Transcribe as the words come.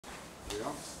There we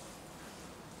are.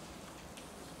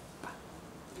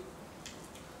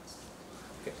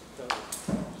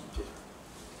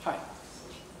 Hi.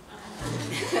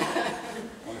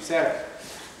 Buonasera.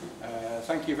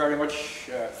 Thank you very much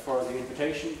for the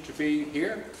invitation to be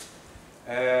here.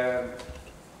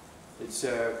 It's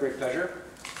a great pleasure.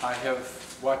 I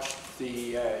have watched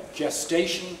the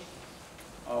gestation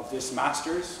of this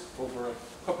Masters over a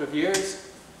couple of years,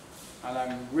 and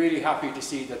I'm really happy to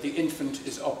see that the infant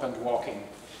is up and walking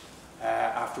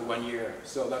after 1 year.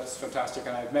 So that's fantastic,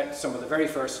 and I've met some of the very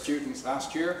first students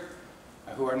last year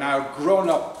who are now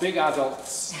grown-up, big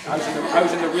adults out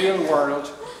in the real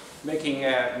world, making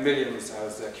millions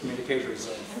as communicators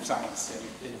of science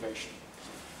and innovation.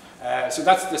 So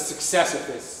that's the success of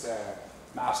this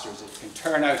Masters. It can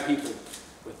turn out people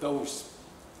with those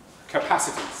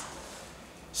capacities.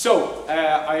 So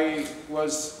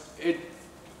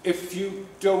if you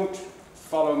don't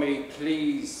follow me,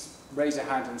 please raise a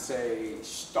hand and say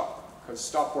stop, because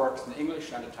stop works in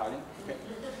English and Italian. Okay?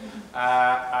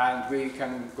 And we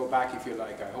can go back if you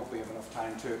like. I hope we have enough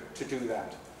time to do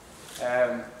that.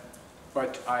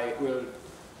 But I will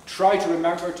try to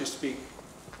remember to speak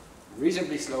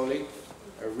reasonably slowly,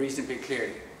 reasonably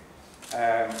clearly.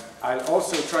 I'll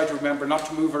also try to remember not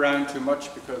to move around too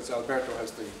much, because Alberto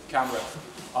has the camera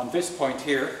on this point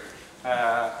here,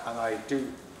 and I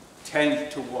do tend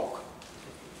to walk.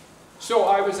 So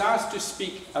I was asked to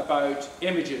speak about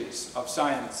images of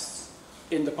science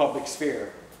in the public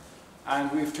sphere,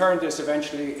 and we've turned this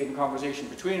eventually in conversation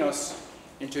between us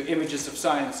into images of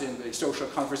science in the social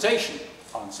conversation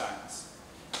on science.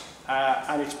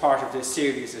 And it's part of this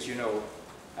series, as you know,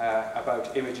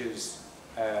 about images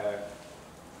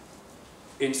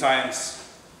in science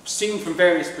seen from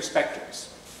various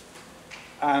perspectives.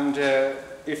 And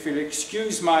if you'll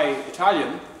excuse my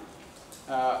Italian,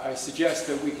 I suggest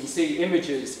that we can see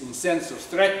images in senso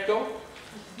stretto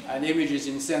and images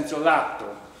in senso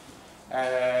lato.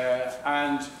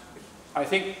 And I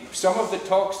think some of the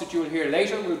talks that you'll hear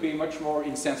later will be much more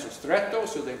in senso stretto,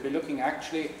 so they'll be looking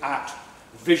actually at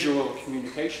visual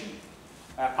communication.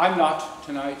 I'm not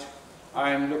tonight.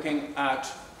 I'm looking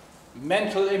at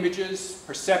mental images,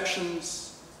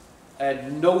 perceptions,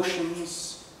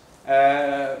 notions,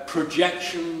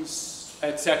 projections,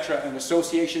 etc., and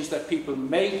associations that people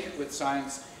make with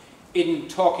science in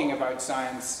talking about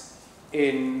science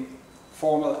in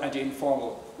formal and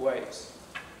informal ways.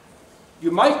 You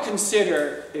might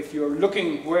consider, if you're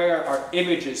looking where are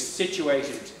images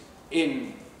situated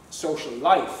in social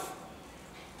life,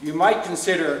 you might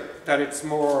consider that it's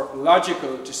more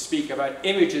logical to speak about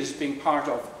images being part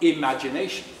of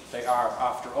imagination. They are,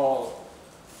 after all,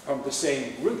 from the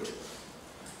same root.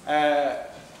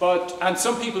 And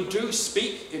some people do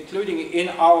speak, including in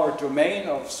our domain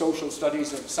of social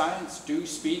studies of science, do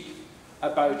speak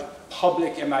about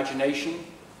public imagination,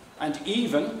 and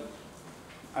even,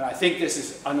 and I think this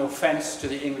is an offense to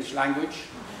the English language,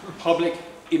 public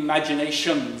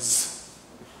imaginations,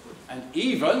 and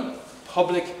even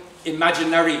public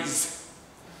imaginaries.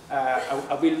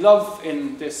 We love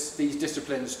in these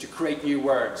disciplines to create new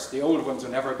words. The old ones are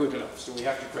never good enough, so we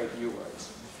have to create new words.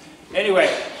 Anyway,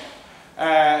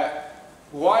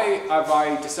 why have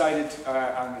I decided,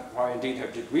 and why indeed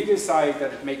did we decide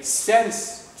that it makes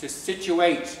sense to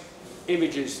situate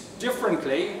images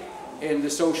differently in the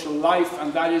social life,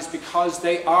 and that is because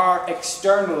they are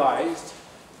externalized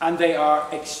and they are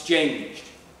exchanged.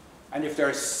 And if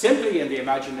they're simply in the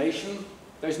imagination,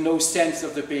 there's no sense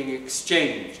of them being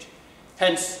exchanged.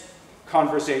 Hence,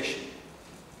 conversation.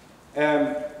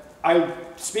 I'll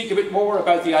speak a bit more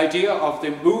about the idea of the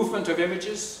movement of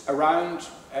images around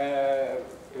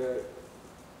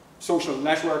social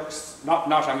networks. Not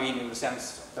I mean in the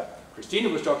sense that Christina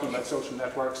was talking about social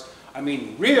networks. I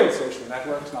mean real social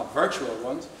networks, not virtual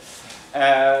ones.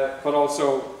 But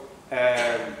also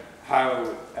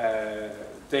how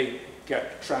they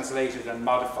get translated and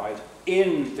modified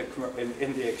in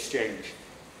the exchange.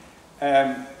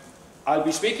 I'll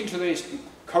be speaking to the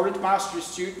current master's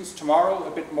students tomorrow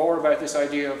a bit more about this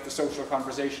idea of the social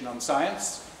conversation on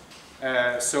science.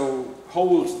 So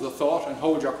hold the thought and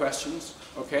hold your questions,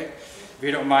 okay, if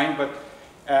you don't mind. But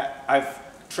I've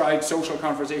tried social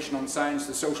conversation on science,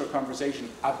 the social conversation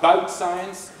about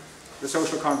science, the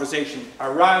social conversation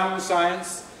around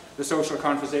science, the social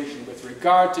conversation with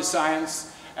regard to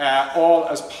science, all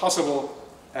as possible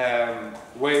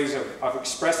ways of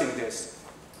expressing this.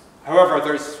 However,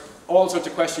 there's all sorts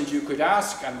of questions you could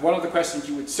ask, and one of the questions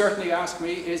you would certainly ask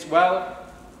me is, well,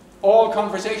 all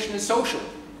conversation is social,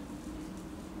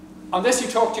 unless you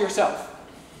talk to yourself.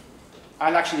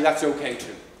 And actually that's okay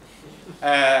too.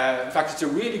 In fact, it's a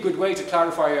really good way to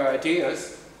clarify your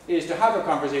ideas, is to have a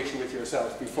conversation with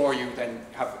yourself before you then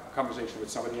have a conversation with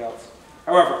somebody else.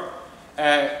 However,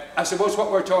 I suppose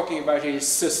what we're talking about is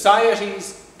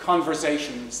society's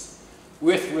conversations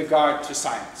with regard to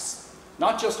science.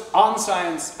 Not just on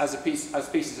science as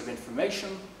pieces of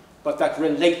information, but that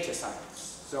relate to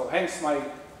science. So hence my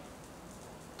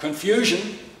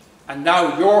confusion, and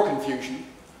now your confusion,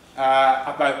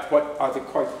 about what are the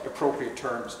quite appropriate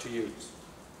terms to use.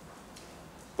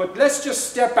 But let's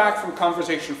just step back from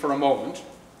conversation for a moment.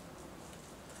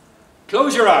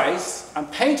 Close your eyes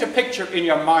and paint a picture in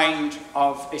your mind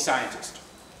of a scientist.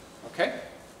 Okay?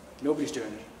 Nobody's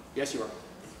doing it. Yes, you are.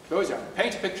 Close your eyes.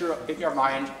 Paint a picture in your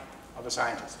mind of a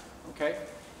scientist. Okay?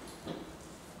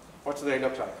 What do they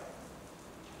look like?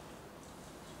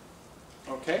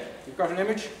 Okay? You've got an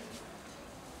image?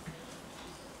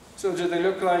 So do they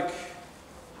look like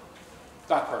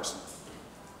that person?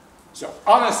 So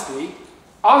honestly,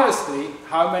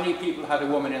 how many people had a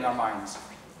woman in their minds?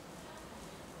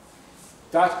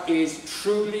 That is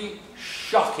truly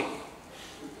shocking.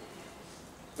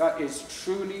 That is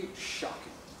truly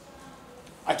shocking.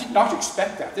 I did not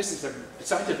expect that. This is a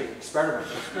scientific experiment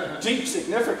of deep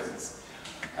significance.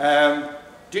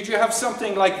 Did you have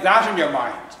something like that in your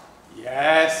mind?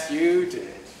 Yes, you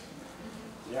did.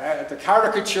 Yeah, the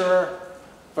caricature,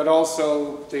 but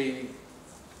also the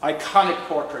iconic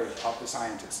portrait of the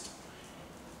scientist.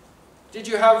 Did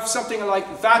you have something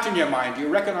like that in your mind? Do you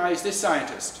recognize this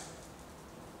scientist?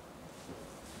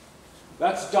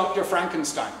 That's Dr.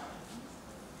 Frankenstein.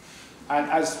 And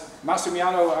as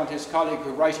Massimiliano and his colleague who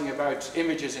are writing about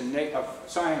images of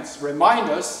science remind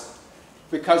us,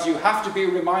 because you have to be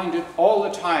reminded all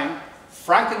the time,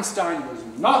 Frankenstein was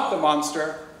not the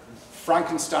monster,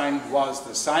 Frankenstein was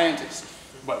the scientist,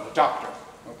 well, the doctor,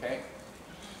 okay?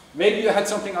 Maybe you had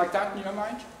something like that in your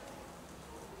mind?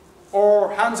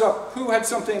 Or, hands up, who had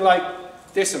something like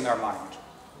this in their mind?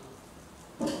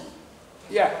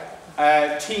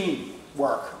 Yeah,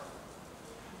 teamwork.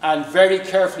 And very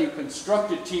carefully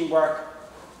constructed teamwork,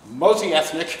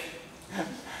 multi-ethnic,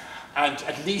 and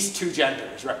at least 2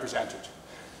 genders represented.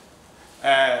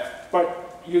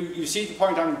 But you see the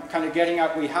point I'm kind of getting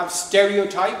at. We have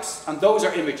stereotypes, and those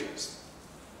are images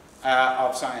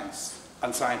of science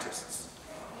and scientists.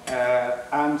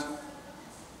 And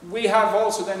we have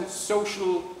also then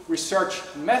social research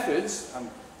methods, and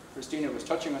Christina was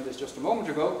touching on this just a moment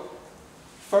ago,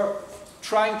 for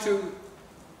trying to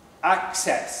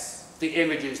access the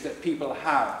images that people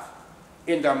have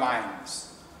in their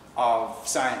minds of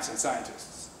science and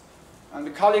scientists. And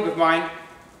a colleague of mine,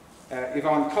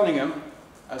 Yvonne Cunningham,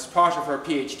 as part of her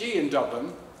PhD in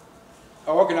Dublin,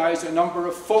 organised a number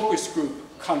of focus group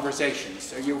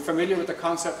conversations. Are you familiar with the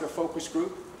concept of focus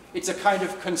group? It's a kind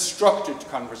of constructed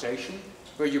conversation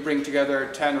where you bring together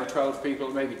 10 or 12 people,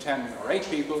 maybe 10 or 8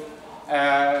 people,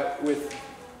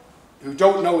 who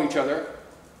don't know each other,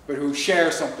 but who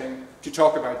share something to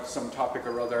talk about some topic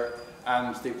or other,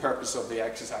 and the purpose of the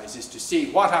exercise is to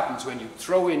see what happens when you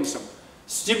throw in some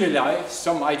stimuli,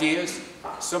 some ideas,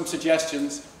 some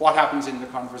suggestions, what happens in the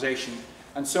conversation.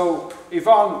 And so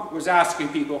Yvonne was asking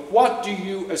people, what do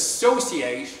you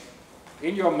associate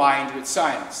in your mind with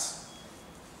science?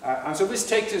 And so this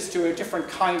takes us to a different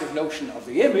kind of notion of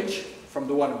the image from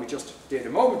the one we just did a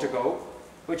moment ago.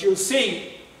 But you'll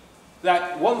see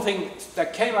that one thing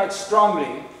that came out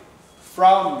strongly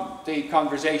from the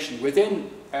conversation within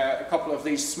a couple of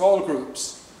these small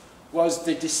groups was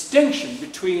the distinction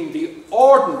between the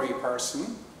ordinary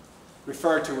person,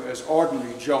 referred to as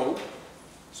ordinary Joe,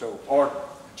 so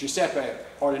Giuseppe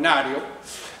Ordinario,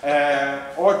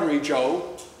 ordinary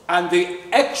Joe, and the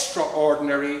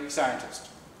extraordinary scientist.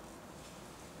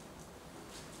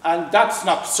 And that's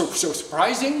not so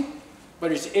surprising,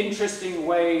 but it's an interesting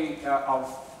way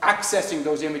of accessing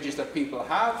those images that people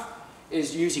have,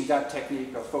 is using that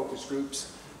technique of focus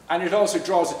groups. And it also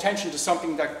draws attention to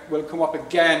something that will come up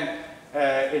again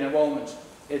in a moment,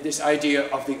 this idea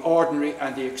of the ordinary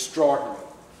and the extraordinary,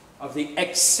 of the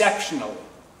exceptional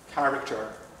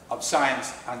character of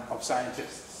science and of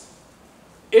scientists.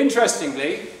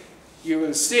 Interestingly, you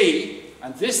will see,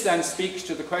 and this then speaks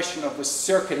to the question of the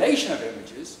circulation of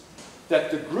images,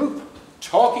 that the group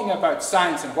talking about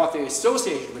science and what they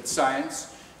associated with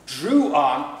science drew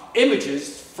on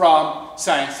images from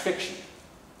science fiction.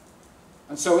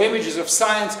 And so images of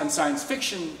science and science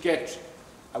fiction get,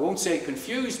 I won't say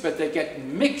confused, but they get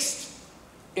mixed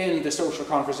in the social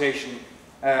conversation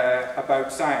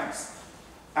about science.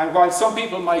 And while some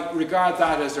people might regard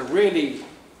that as a really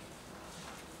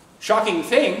shocking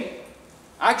thing,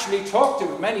 actually talked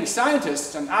to many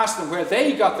scientists and asked them where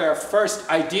they got their first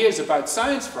ideas about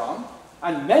science from,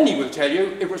 and many will tell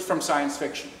you it was from science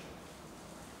fiction.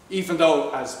 Even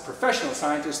though, as professional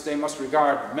scientists, they must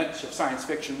regard much of science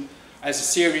fiction as a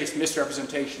serious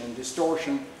misrepresentation and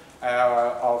distortion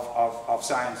of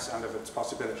science and of its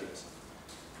possibilities.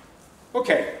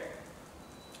 Okay,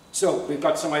 so we've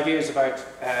got some ideas about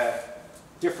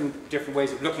different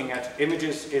ways of looking at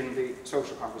images in the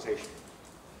social conversation.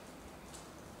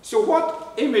 So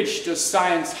what image does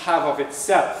science have of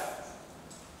itself?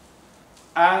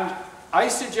 And I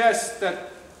suggest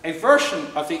that a version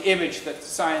of the image that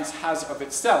science has of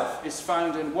itself is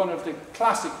found in one of the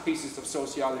classic pieces of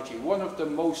sociology, one of the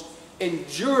most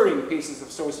enduring pieces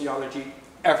of sociology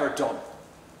ever done.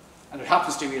 And it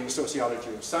happens to be in the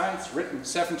Sociology of Science, written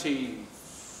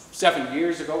 77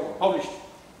 years ago, or published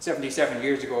 77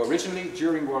 years ago originally,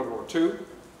 during World War II.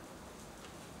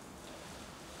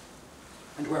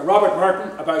 And where Robert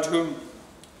Merton, about whom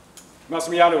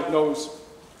Massimiliano knows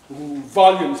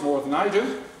volumes more than I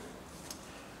do,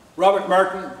 Robert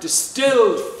Merton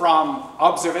distilled from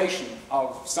observation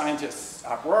of scientists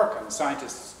at work and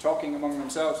scientists talking among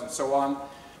themselves and so on,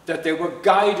 that they were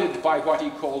guided by what he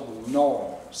called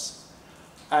norms.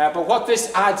 But what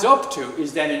this adds up to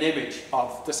is then an image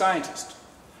of the scientist.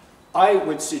 I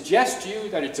would suggest to you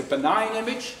that it's a benign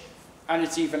image, and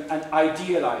it's even an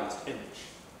idealized image.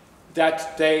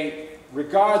 That they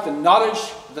regard the knowledge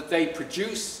that they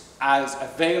produce as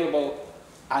available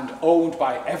and owned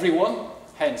by everyone,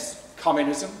 hence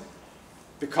communism.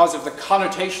 Because of the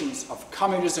connotations of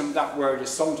communism, that word is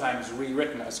sometimes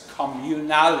rewritten as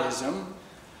communalism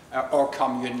or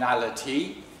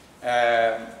communality.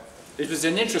 It was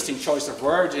an interesting choice of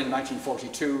word in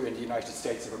 1942 in the United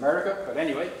States of America, but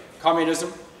anyway,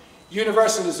 communism.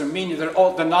 Universalism, meaning that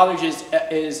all the knowledge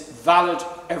is valid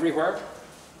everywhere.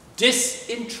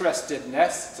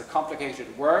 Disinterestedness, it's a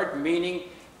complicated word, meaning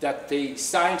that the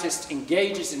scientist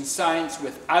engages in science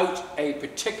without a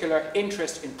particular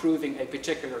interest in proving a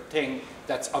particular thing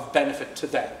that's of benefit to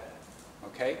them.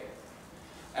 Okay?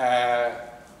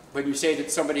 When you say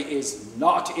that somebody is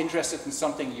not interested in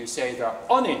something, you say they're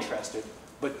uninterested,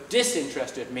 but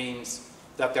disinterested means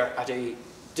that they're at a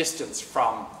distance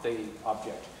from the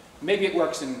object. Maybe it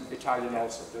works in Italian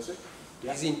also, does it?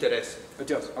 Yeah. Disinteresse. It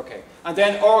does, okay. And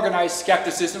then organized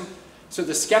skepticism. So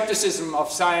the skepticism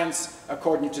of science,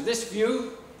 according to this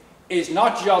view, is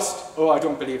not just, oh, I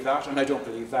don't believe that, and I don't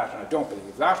believe that, and I don't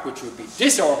believe that, which would be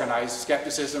disorganized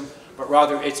skepticism, but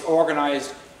rather it's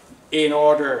organized in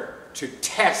order to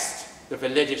test the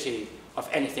validity of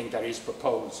anything that is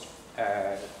proposed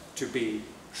to be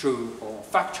true or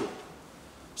factual.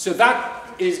 So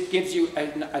that gives you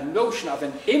a notion of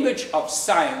an image of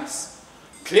science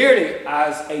clearly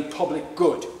as a public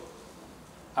good,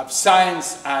 of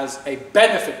science as a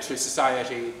benefit to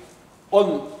society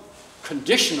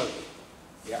unconditionally,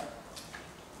 yeah,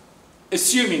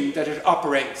 assuming that it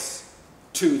operates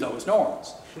to those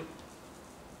norms.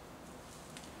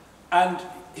 And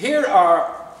here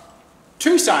are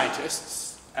two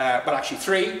scientists, well actually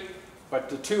three, but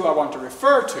the two I want to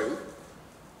refer to,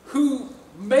 who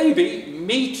maybe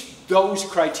meet those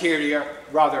criteria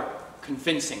rather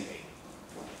convincingly.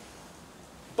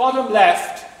 Bottom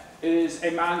left is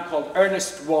a man called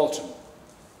Ernest Walton,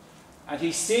 and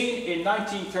he's seen in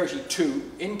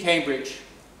 1932 in Cambridge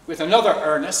with another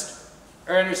Ernest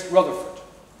Rutherford.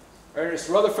 Ernest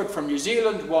Rutherford from New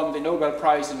Zealand won the Nobel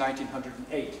Prize in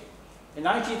 1908. In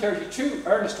 1932,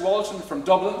 Ernest Walton from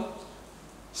Dublin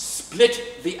split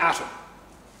the atom.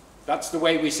 That's the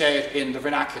way we say it in the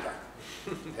vernacular.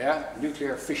 Yeah,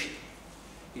 nuclear fission.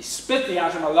 He split the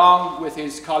atom along with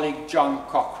his colleague John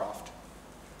Cockcroft.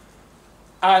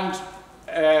 And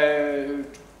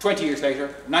 20 years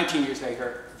later, 19 years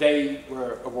later, they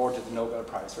were awarded the Nobel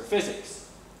Prize for Physics.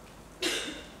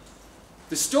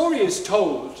 The story is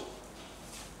told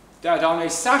that on a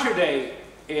Saturday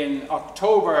in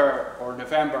October or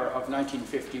November of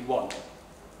 1951,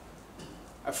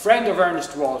 a friend of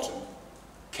Ernest Walton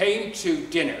came to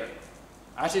dinner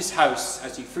at his house,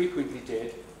 as he frequently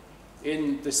did,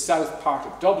 in the south part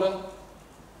of Dublin,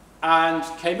 and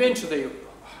came into the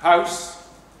house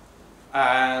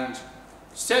and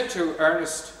said to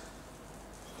Ernest,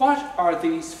 "What are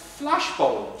these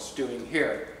flashbulbs doing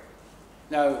here?"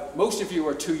 Now, most of you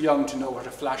are too young to know what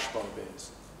a flashbulb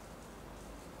is.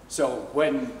 So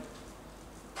when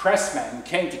pressmen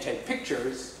came to take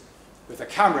pictures with a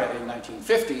camera in the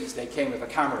 1950s, they came with a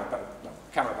camera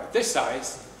about this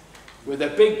size, with a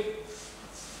big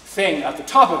thing at the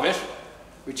top of it,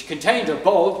 which contained a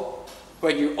bulb.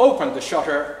 When you opened the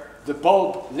shutter, the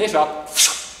bulb lit up,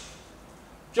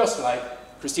 just like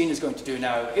Christina's going to do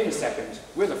now in a second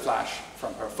with a flash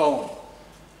from her phone.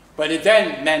 But it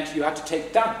then meant you had to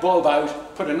take that bulb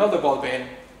out, put another bulb in.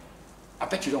 I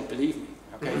bet you don't believe me,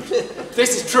 okay?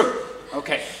 This is true,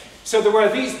 okay? So there were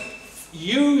these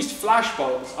used flash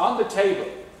bulbs on the table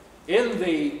in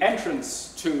the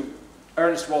entrance to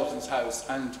Ernest Walton's house,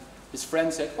 and his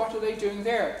friend said, "What are they doing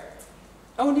there?"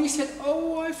 Oh, and he said,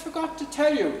 "Oh, I forgot to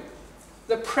tell you.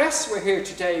 The press were here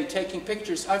today taking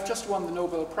pictures. I've just won the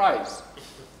Nobel Prize."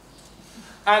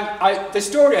 And the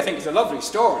story, I think, is a lovely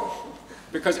story,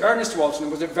 because Ernest Walton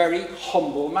was a very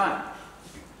humble man.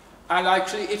 And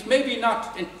actually, it may be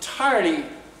not entirely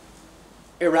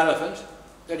irrelevant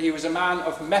that he was a man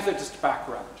of Methodist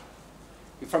background,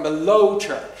 from a low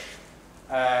church.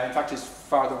 In fact, his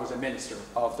father was a minister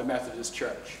of the Methodist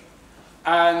Church.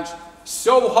 And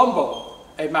so humble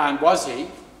a man was he,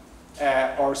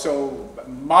 or so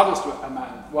modest a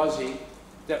man was he,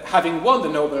 that having won the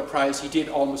Nobel Prize, he did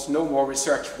almost no more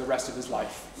research for the rest of his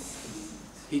life.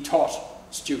 He taught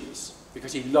students,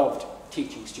 because he loved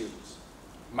teaching students.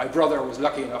 My brother was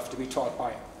lucky enough to be taught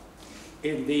by him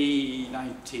in the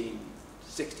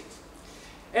 1960s.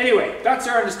 Anyway, that's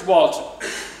Ernest Walton.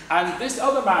 And this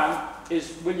other man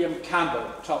is William Campbell,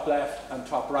 top left and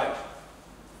top right.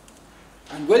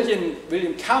 And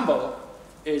William Campbell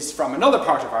is from another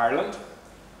part of Ireland,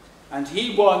 and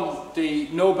he won the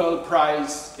Nobel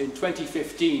Prize in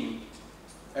 2015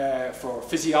 for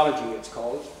physiology, it's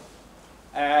called.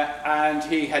 And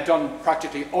he had done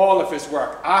practically all of his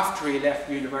work after he left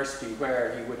university,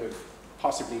 where he would have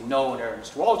possibly known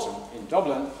Ernest Walton in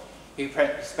Dublin. He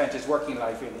spent his working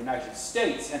life in the United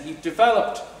States, and he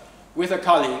developed, with a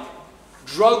colleague,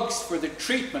 drugs for the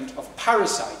treatment of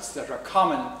parasites that are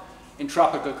common in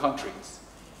tropical countries,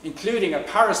 including a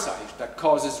parasite that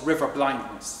causes river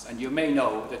blindness. And you may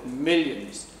know that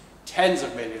millions, tens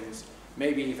of millions,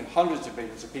 maybe even hundreds of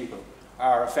millions of people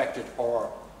are affected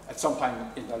or at some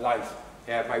time in their life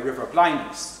by river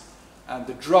blindness. And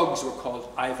the drugs were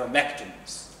called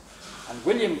ivermectins. And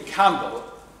William Campbell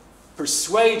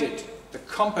persuaded the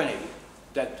company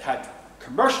that had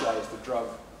commercialized the drug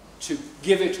to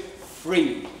give it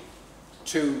free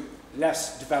to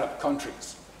less developed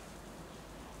countries.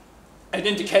 An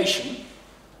indication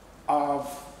of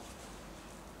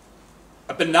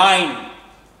a benign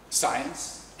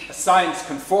science, a science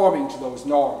conforming to those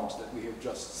norms that we have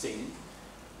just seen.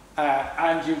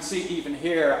 And you'll see even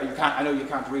here, I know you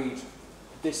can't read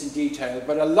this in detail,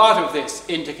 but a lot of this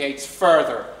indicates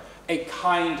further a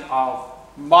kind of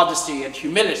modesty and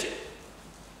humility,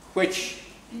 which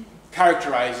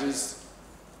characterizes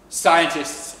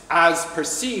scientists as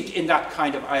perceived in that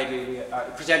kind of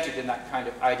presented in that kind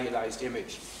of idealized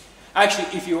image. Actually,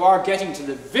 if you are getting to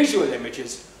the visual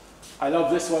images, I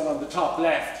love this one on the top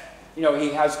left. You know, he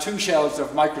has 2 shelves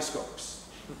of microscopes.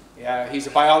 Yeah, he's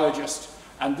a biologist,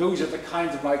 and those are the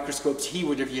kinds of microscopes he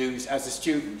would have used as a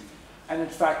student. And in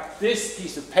fact, this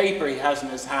piece of paper he has in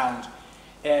his hand,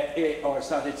 or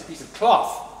it's not, it's a piece of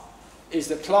cloth, is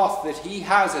the cloth that he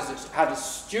has had a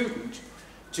student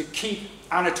to keep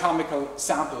anatomical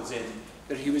samples in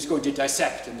that he was going to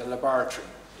dissect in the laboratory.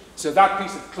 So that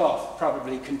piece of cloth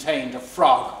probably contained a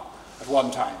frog at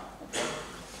one time.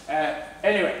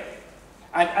 Anyway,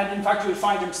 and in fact you'll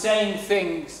find him saying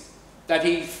things that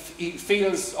he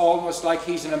feels almost like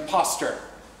he's an imposter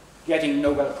getting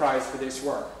Nobel Prize for this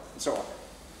work, and so on.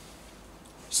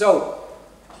 So,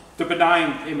 the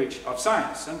benign image of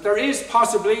science. And there is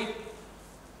possibly,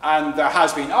 and there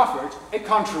has been offered, a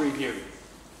contrary view.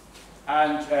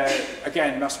 And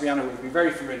again, Mastroianni will be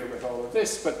very familiar with all of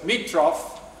this, but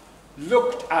Mitrov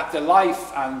looked at the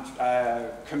life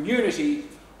and community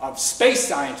of space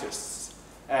scientists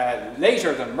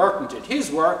later than Merton did his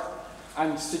work,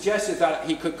 and suggested that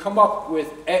he could come up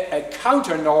with a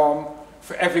counter norm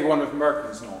for every one of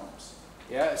Merton's norms.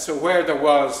 Yeah? So where there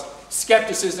was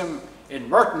skepticism in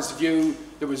Merton's view,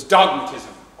 there was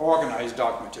dogmatism, organized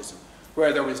dogmatism.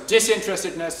 Where there was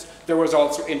disinterestedness, there was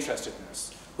also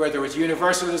interestedness. Where there was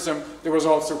universalism, there was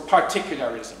also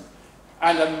particularism.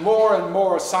 And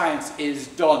more science is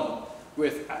done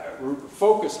with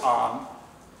focus on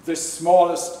the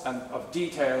smallest of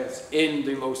details in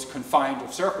the most confined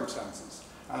of circumstances.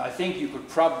 And I think you could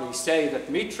probably say that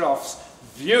Mitrov's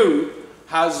view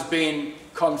has been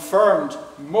confirmed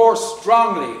more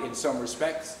strongly in some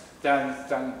respects than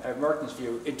Merton's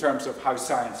view in terms of how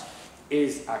science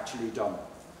is actually done.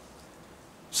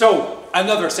 So,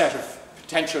 another set of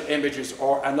potential images,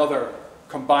 or another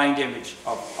combined image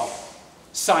of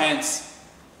science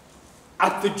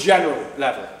at the general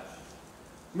level.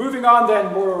 Moving on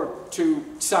then more to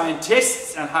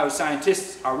scientists and how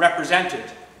scientists are represented.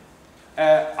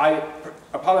 I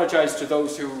apologize to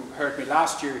those who heard me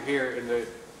last year here in the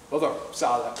other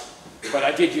sala, but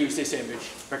I did use this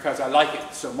image because I like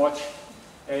it so much.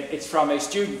 It's from a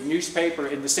student newspaper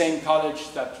in the same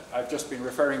college that I've just been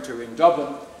referring to in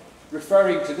Dublin,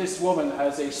 referring to this woman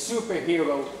as a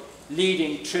superhero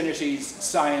leading Trinity's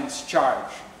science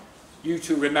charge. You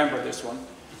two remember this one.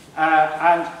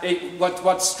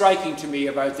 What's striking to me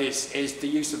about this is the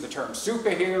use of the term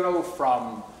superhero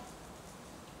from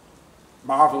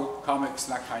Marvel comics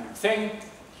and that kind of thing,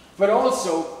 but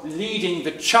also leading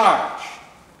the charge.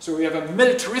 So we have a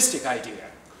militaristic idea,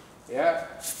 yeah,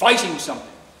 fighting something.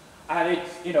 And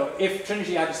if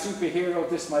Trinity had a superhero,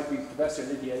 this might be Professor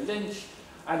Lydia Lynch,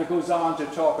 and it goes on to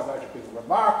talk about it being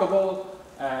remarkable,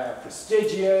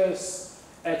 prestigious,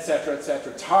 etc.,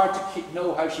 etc. It's hard to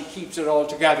know how she keeps it all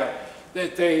together.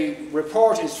 The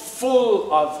report is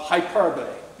full of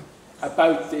hyperbole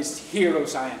about this hero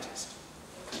scientist.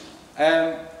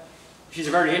 She's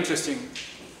a very interesting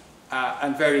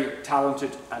and very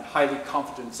talented and highly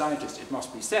competent scientist, it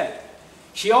must be said.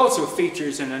 She also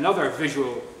features in another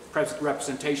visual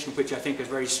representation which I think is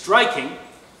very striking,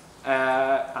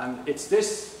 and it's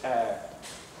this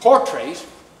portrait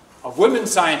of women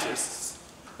scientists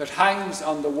that hangs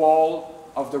on the wall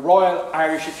of the Royal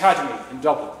Irish Academy in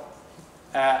Dublin.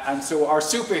 And so our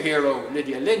superhero,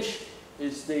 Lydia Lynch,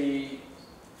 is the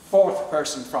fourth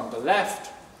person from the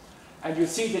left. And you'll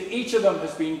see that each of them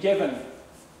has been given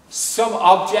some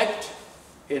object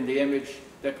in the image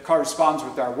that corresponds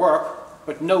with their work,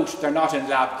 but note they're not in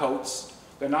lab coats,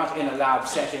 they're not in a lab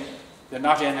setting, they're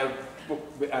not in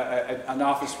an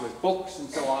office with books and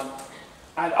so on.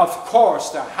 And of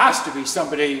course there has to be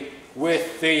somebody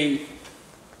with the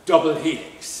double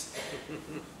helix.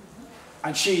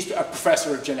 And she's a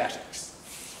professor of genetics.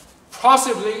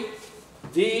 Possibly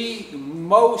the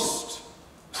most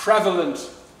prevalent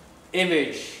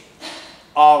image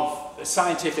of a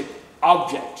scientific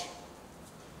object,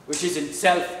 which is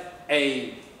itself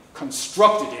a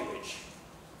constructed image.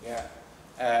 Yeah.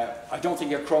 I don't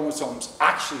think your chromosomes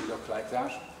actually look like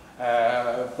that,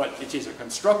 but it is a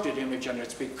constructed image, and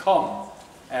it's become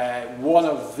one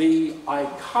of the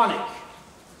iconic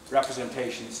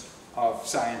representations of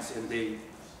science in the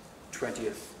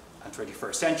 20th and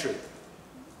 21st century.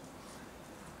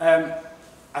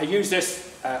 I used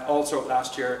this also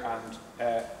last year, and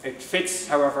it fits,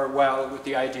 however, well with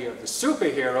the idea of the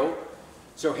superhero.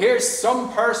 So here's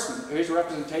some person, here's a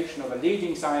representation of a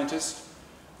leading scientist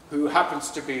who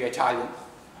happens to be Italian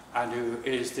and who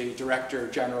is the Director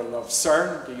General of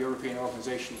CERN, the European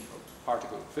Organization of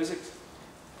Particle Physics,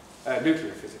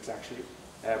 nuclear physics actually,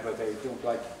 but they don't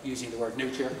like using the word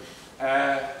nuclear.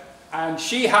 And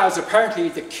she has apparently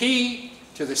the key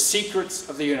to the secrets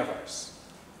of the universe.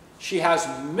 She has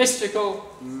mystical,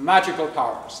 magical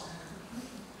powers.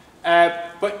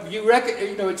 But you reckon,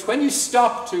 it's when you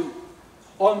stop to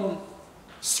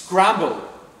unscramble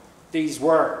these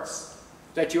words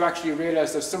that you actually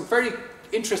realize there's some very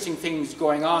interesting things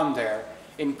going on there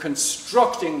in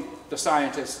constructing the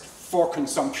scientist for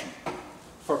consumption,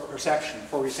 for perception,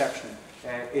 for reception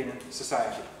in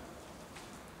society.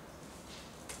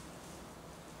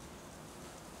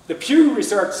 The Pew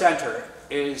Research Center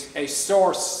is a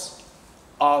source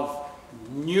of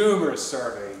numerous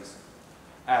surveys.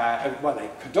 Well, they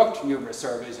conduct numerous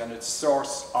surveys, and it's a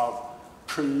source of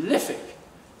prolific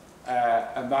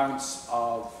amounts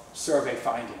of survey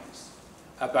findings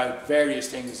about various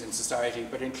things in society,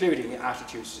 but including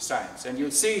attitudes to science. And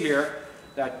you'll see here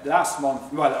that last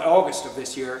month, well, August of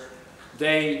this year,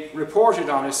 they reported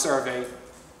on a survey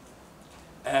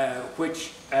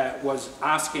which was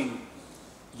asking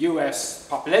US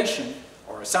population,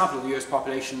 or a sample of the US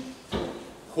population,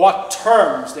 what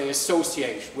terms they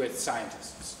associate with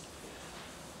scientists.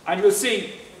 And you'll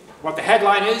see what the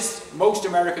headline is: most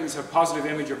Americans have a positive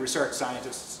image of research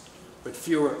scientists, but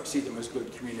fewer see them as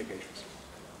good communicators.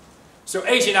 So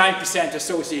 89%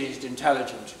 associated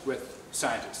intelligent with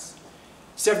scientists.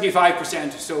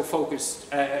 75% so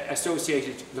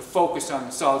associated the focus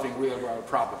on solving real-world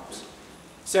problems.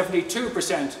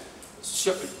 72%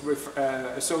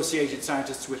 associated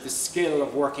scientists with the skill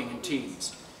of working in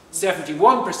teams.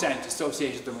 71%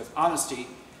 associated them with honesty.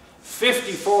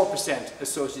 54%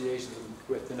 associated them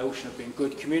with the notion of being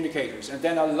good communicators. And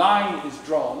then a line is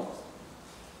drawn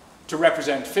to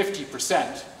represent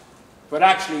 50%, but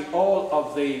actually all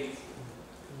of the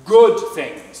good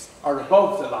things are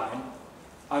above the line,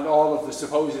 and all of the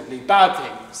supposedly bad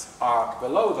things are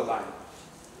below the line.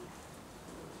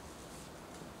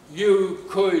 You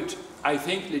could, I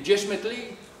think,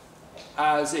 legitimately,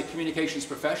 as a communications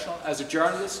professional, as a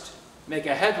journalist, make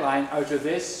a headline out of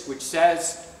this which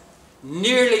says,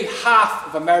 nearly half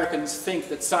of Americans think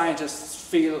that scientists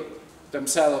feel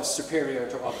themselves superior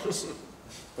to others.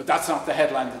 But that's not the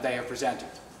headline that they have presented.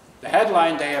 The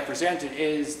headline they have presented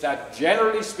is that,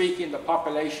 generally speaking, the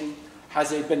population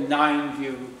has a benign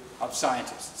view of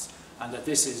scientists, and that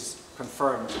this is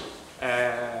confirmed.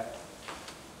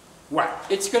 Well,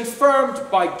 it's confirmed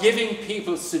by giving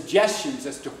people suggestions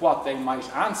as to what they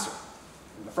might answer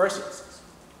in the first instance.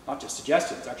 Not just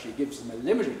suggestions, actually gives them a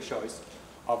limited choice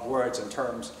of words and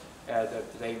terms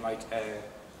that they might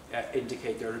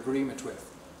indicate their agreement with.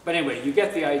 But anyway, you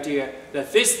get the idea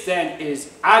that this then is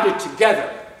added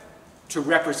together to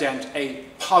represent a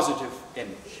positive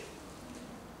image.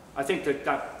 I think that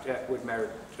that would merit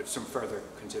some further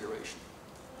consideration.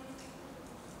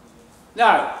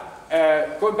 Now,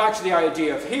 going back to the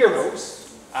idea of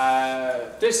heroes,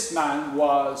 this man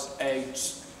was a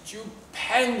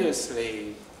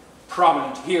stupendously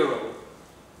prominent hero,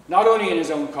 not only in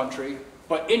his own country,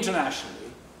 but internationally,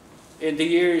 in the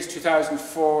years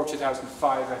 2004,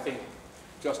 2005, I think,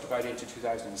 just about into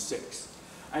 2006.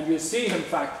 And you'll see, in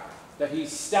fact, that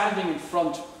he's standing in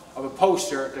front of a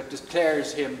poster that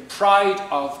declares him Pride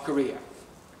of Korea.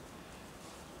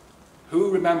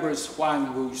 Who remembers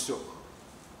Hwang Woo-suk?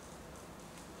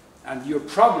 And you'll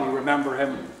probably remember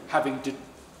him having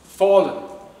fallen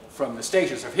from the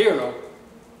status of hero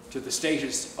to the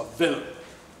status of villain,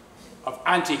 of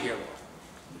anti-hero,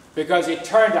 because it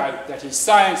turned out that his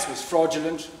science was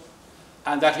fraudulent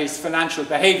and that his financial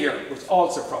behavior was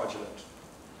also fraudulent.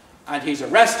 And he's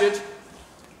arrested,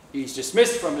 he's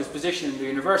dismissed from his position in the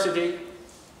university,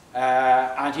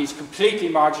 and he's completely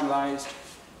marginalized.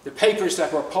 The papers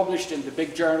that were published in the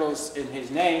big journals in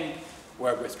his name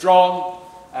were withdrawn,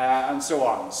 and so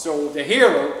on. So the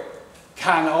hero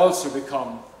can also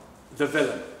become the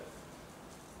villain.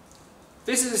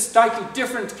 This is a slightly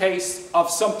different case of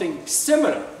something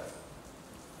similar.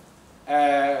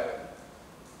 By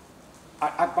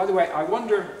the way, I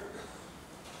wonder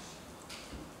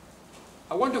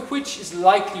which is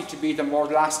likely to be the more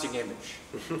lasting image.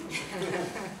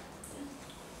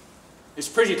 It's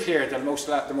pretty clear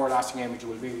that the more lasting image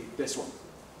will be this one,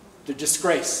 the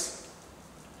disgrace.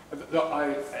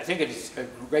 I think it is a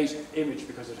great image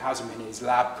because it has him in his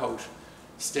lab coat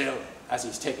still as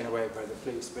he's taken away by the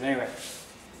police. But anyway,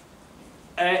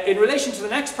 in relation to the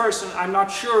next person, I'm not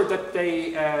sure that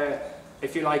they,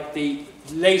 if you like, the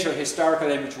later historical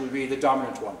image will be the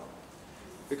dominant one,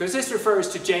 because this refers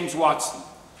to James Watson.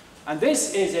 And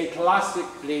this is a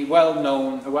classically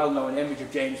well-known image of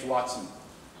James Watson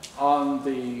on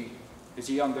the, is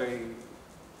he on the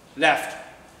left,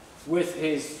 with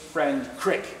his friend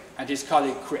Crick and his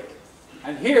colleague Crick.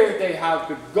 And here they have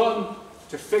begun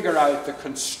to figure out the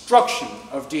construction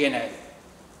of DNA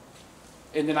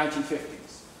in the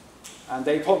 1950s. And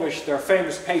they published their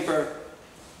famous paper,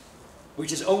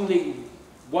 which is only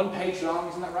 1 page long,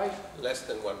 isn't that right? Less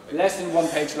than 1 page. Less than 1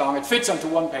 page long. It fits onto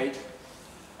 1 page,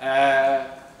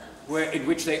 in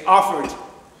which they offered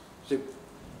the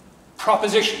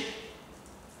proposition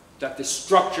that the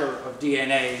structure of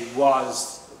DNA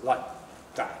was like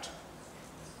that.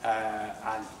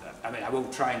 And I mean, I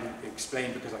won't try and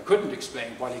explain, because I couldn't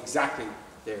explain what exactly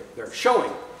they're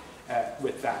showing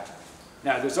with that.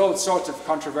 Now, there's all sorts of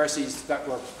controversies that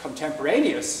were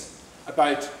contemporaneous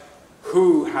about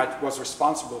who was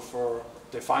responsible for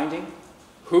the finding,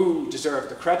 who deserved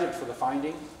the credit for the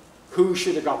finding, who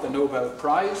should have got the Nobel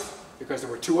Prize, because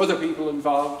there were 2 other people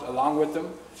involved along with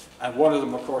them, and one of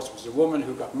them, of course, was a woman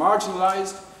who got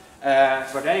marginalized.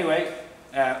 But anyway,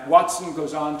 Watson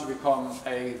goes on to become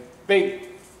a big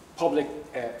public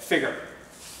figure,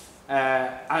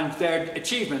 and their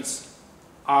achievements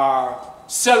are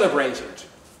celebrated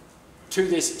to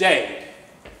this day.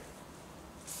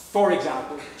 For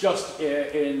example, just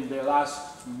in the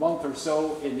last month or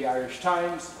so in the Irish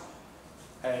Times,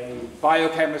 a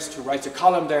biochemist who writes a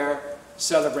column there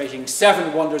celebrating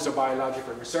 7 wonders of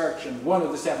biological research, and one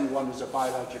of the 7 wonders of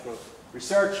biological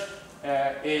research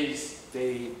is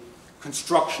the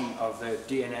construction of the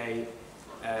DNA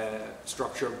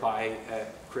structure by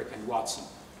Crick and Watson.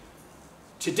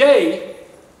 Today,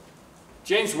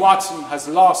 James Watson has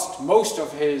lost most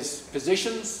of his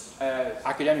positions,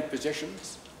 academic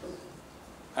positions.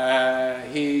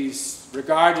 He's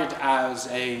regarded as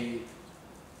he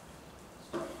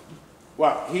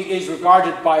is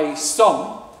regarded by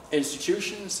some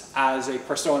institutions as a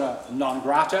persona non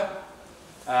grata.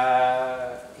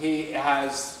 He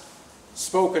has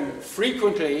spoken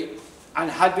frequently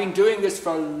and had been doing this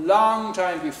for a long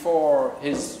time before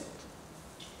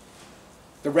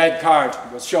the red card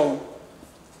was shown,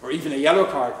 or even a yellow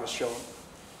card was shown.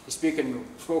 He's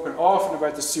spoken often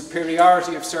about the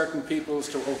superiority of certain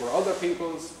peoples over other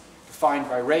peoples, defined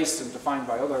by race and defined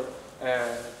by other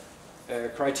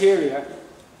criteria.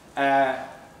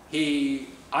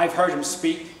 I've heard him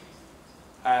speak,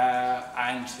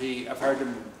 and I've heard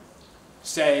him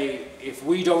say, if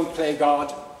we don't play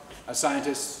God as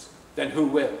scientists, then who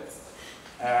will?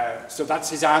 So that's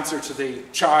his answer to the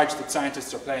charge that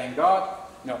scientists are playing God.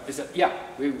 No, is that, yeah,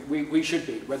 we should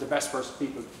be. We're the best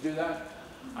people to do that.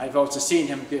 I've also seen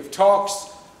him give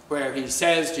talks where he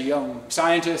says to young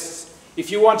scientists, if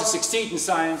you want to succeed in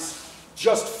science,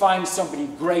 just find somebody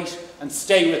great and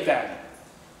stay with them,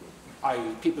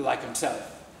 i.e. people like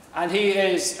himself. And he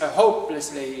is a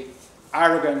hopelessly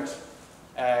arrogant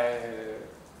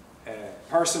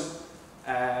person.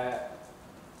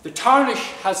 The tarnish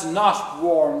has not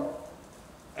worn,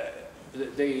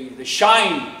 the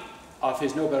shine of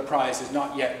his Nobel Prize is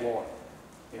not yet worn.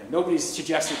 Nobody's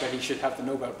suggested that he should have the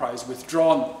Nobel Prize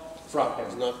withdrawn from him.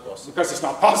 It's not possible. Because it's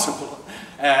not possible.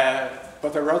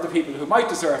 But there are other people who might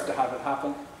deserve to have it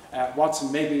happen.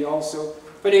 Watson maybe also.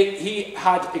 But he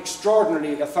had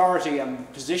extraordinary authority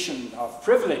and position of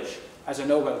privilege as a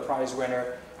Nobel Prize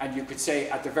winner, and you could say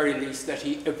at the very least that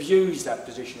he abused that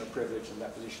position of privilege and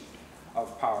that position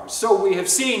of power. So we have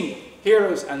seen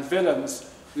heroes and villains.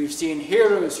 We've seen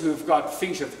heroes who've got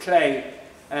feet of clay.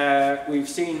 We've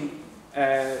seen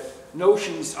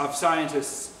notions of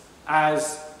scientists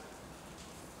as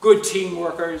good team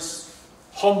workers,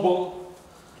 humble,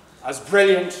 as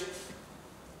brilliant,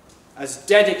 as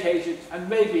dedicated, and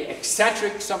maybe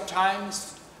eccentric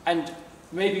sometimes. And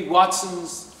maybe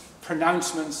Watson's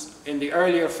pronouncements in the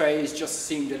earlier phase just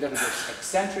seemed a little bit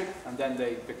eccentric, and then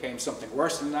they became something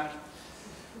worse than that.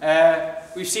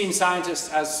 We've seen scientists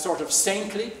as sort of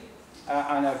saintly,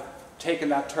 and I've taken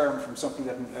that term from something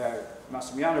that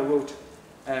Massimiliano wrote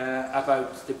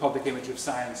about the public image of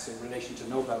science in relation to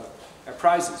Nobel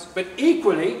Prizes. But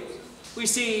equally, we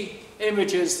see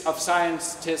images of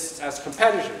scientists as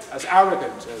competitive, as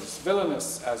arrogant, as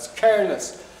villainous, as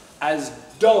careless, as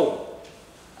dull,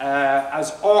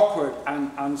 as awkward,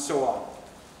 and so on.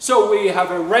 So we have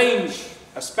a range,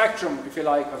 a spectrum, if you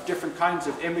like, of different kinds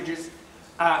of images.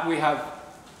 We have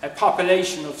a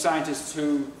population of scientists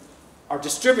who are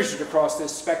distributed across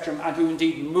this spectrum and who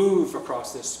indeed move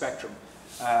across this spectrum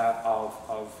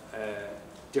of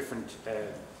different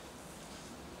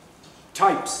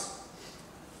types.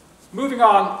 Moving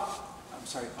on, I'm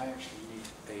sorry, I actually need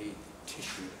a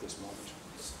tissue at this moment.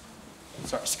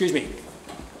 Sorry, excuse me.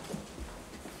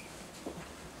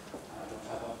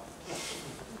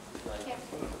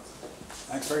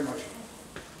 Thanks very much.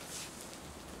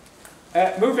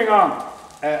 Moving on,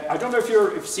 I don't know if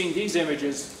you've seen these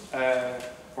images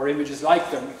or images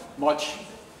like them much,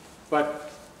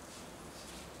 but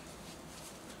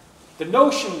the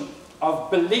notion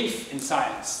of belief in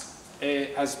science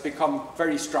has become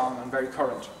very strong and very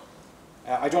current.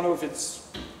 I don't know if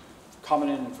it's common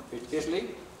in Italy.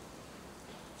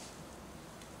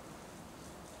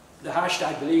 The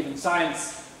hashtag believe in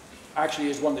science actually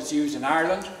is one that's used in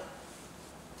Ireland.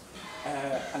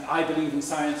 And I believe in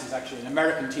science is actually an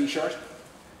American t-shirt.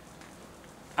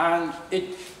 And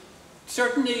it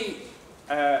certainly,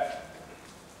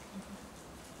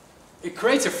 it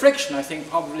creates a friction, I think,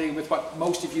 probably with what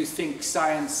most of you think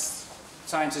science's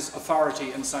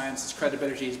authority and science's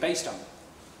credibility is based on.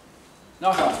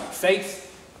 Not on faith,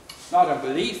 not on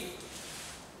belief,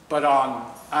 but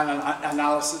on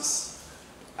analysis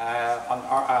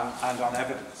and on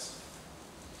evidence.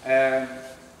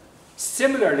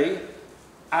 Similarly,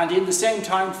 and in the same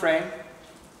time frame,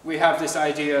 we have this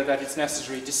idea that it's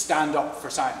necessary to stand up for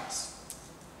science.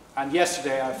 And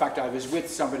yesterday, in fact, I was with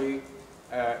somebody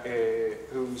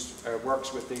who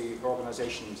works with the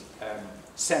organisation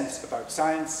Sense About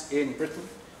Science in Britain,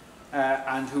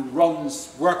 and who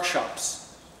runs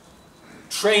workshops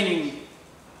training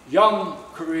young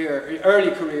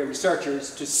early career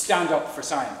researchers to stand up for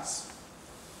science.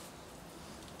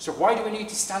 So why do we need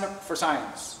to stand up for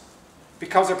science?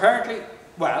 Because apparently,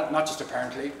 well, not just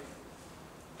apparently,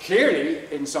 clearly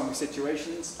in some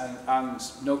situations, and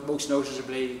most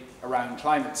noticeably around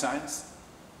climate science,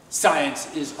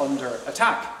 science is under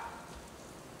attack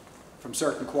from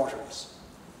certain quarters.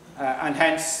 And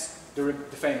hence the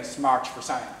famous March for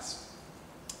Science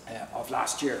of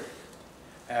last year,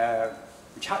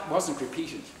 which wasn't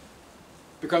repeated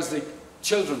because the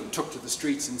children took to the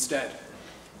streets instead.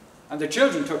 And the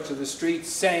children took to the streets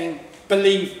saying,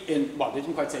 believe in, well, they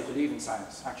didn't quite say believe in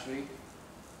science, actually.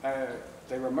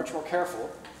 They were much more careful.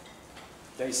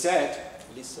 They said,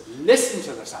 listen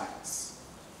to the science,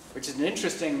 which is an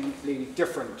interestingly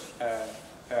different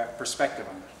perspective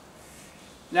on it.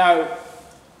 Now,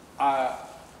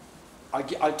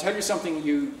 I'll tell you something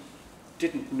you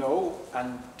didn't know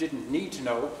and didn't need to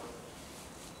know,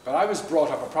 but I was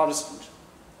brought up a Protestant,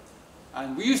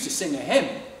 and we used to sing a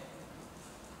hymn,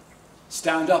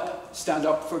 stand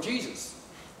up for Jesus.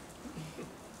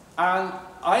 And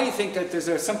I think that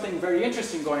there's something very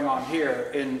interesting going on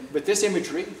here with this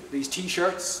imagery, these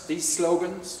t-shirts, these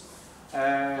slogans,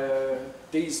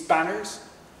 these banners,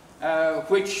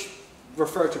 which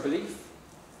refer to belief,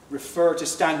 refer to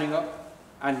standing up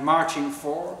and marching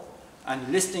for and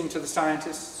listening to the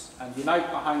scientists and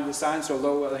unite behind the science,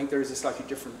 although I think there is a slightly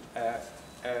different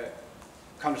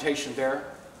connotation there.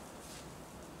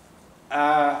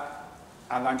 And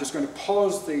I'm just going to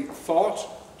pause the thought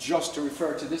just to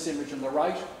refer to this image on the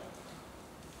right,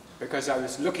 because I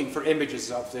was looking for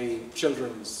images of the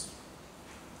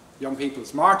young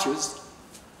people's marches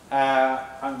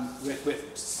and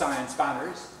with science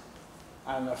banners,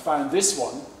 and I found this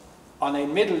one on a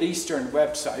Middle Eastern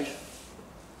website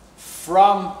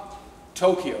from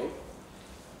Tokyo,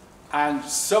 and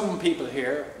some people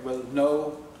here will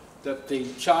know that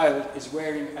the child is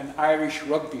wearing an Irish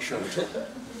rugby shirt.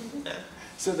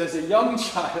 So there's a young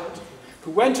child who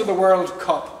went to the World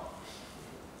Cup,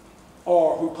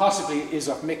 or who possibly is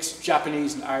of mixed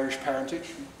Japanese and Irish parentage.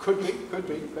 Could be.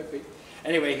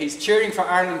 Anyway, he's cheering for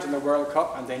Ireland in the World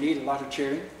Cup, and they need a lot of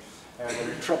cheering.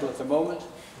 They're in trouble at the moment.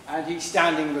 And he's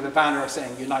standing with a banner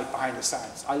saying, "Unite behind the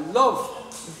science." I love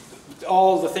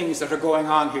all the things that are going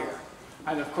on here.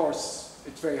 And of course,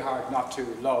 it's very hard not to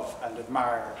love and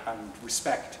admire and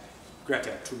respect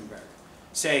Greta Thunberg,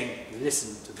 saying,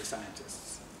 "Listen to the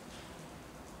scientists."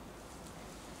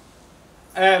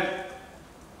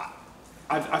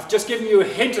 I've just given you a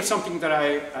hint of something that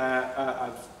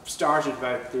I've started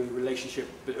about the relationship,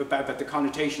 about the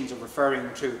connotations of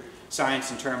referring to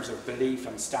science in terms of belief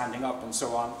and standing up and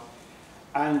so on.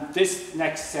 And this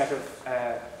next set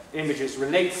of images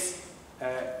relates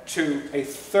to a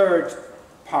third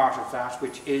part of that,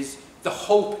 which is the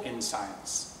hope in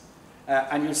science.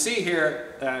 And you'll see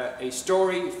here a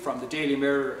story from the Daily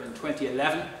Mirror in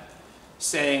 2011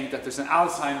 saying that there's an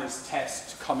Alzheimer's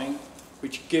test coming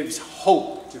which gives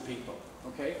hope to people,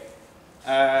 okay?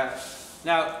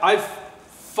 Now, I've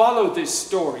followed this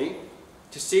story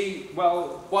to see,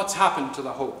 well, what's happened to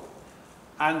the hope?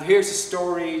 And here's a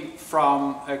story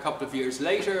from a couple of years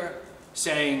later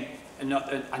saying a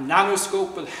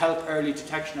nanoscope will help early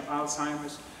detection of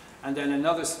Alzheimer's, and then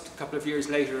another couple of years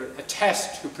later, a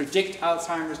test to predict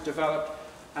Alzheimer's developed.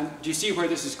 And do you see where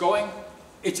this is going?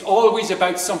 It's always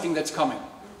about something that's coming,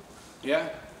 yeah?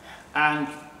 And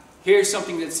here's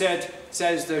something that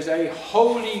says there's a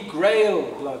Holy Grail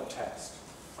blood test.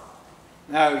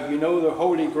 Now, you know the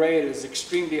Holy Grail is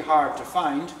extremely hard to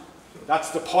find.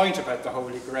 That's the point about the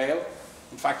Holy Grail.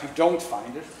 In fact, you don't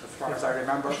find it, as far as I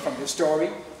remember from the story.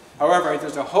 However,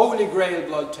 there's a Holy Grail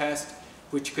blood test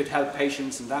which could help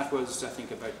patients, and that was, I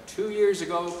think, about 2 years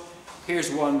ago.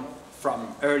 Here's one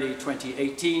from early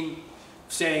 2018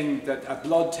 saying that a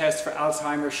blood test for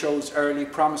Alzheimer's shows early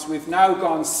promise. We've now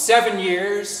gone 7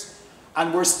 years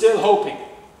and we're still hoping.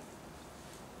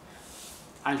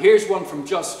 And here's one from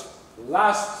just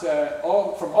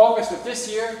from August of this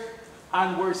year,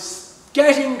 and we're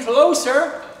getting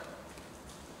closer.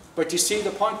 But you see the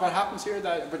point, what happens here,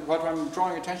 what I'm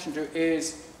drawing attention to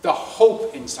is the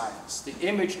hope in science, the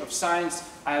image of science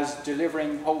as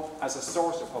delivering hope, as a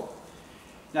source of hope.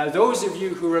 Now, those of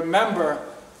you who remember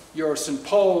your St.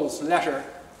 Paul's letter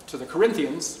to the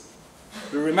Corinthians,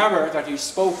 you remember that he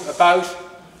spoke about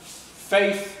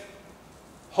faith,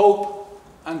 hope,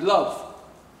 and love.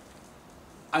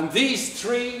 And these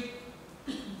three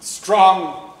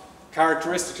strong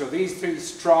characteristics, or these three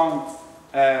strong,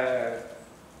 how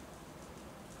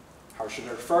should I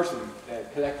refer to them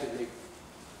collectively?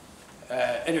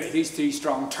 Anyway, these three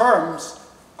strong terms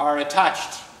are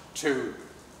attached to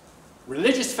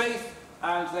religious faith,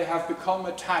 and they have become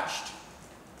attached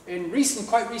in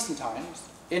quite recent times,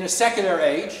 in a secular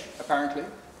age, apparently,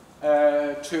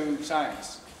 to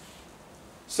science.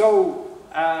 So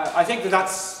I think that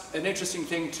that's an interesting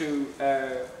thing to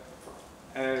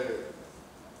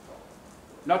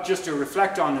not just to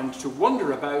reflect on and to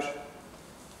wonder about,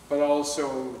 but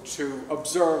also to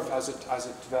observe as it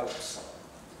develops,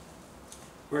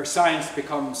 where science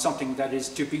becomes something that is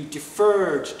to be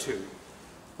deferred to,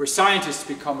 where scientists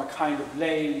become a kind of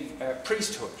lay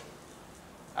priesthood,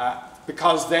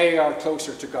 because they are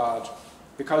closer to God,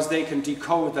 because they can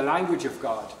decode the language of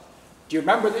God. Do you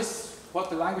remember this, what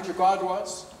the language of God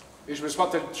was? It was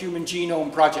what the Human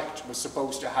Genome Project was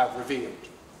supposed to have revealed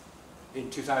in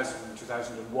 2000 and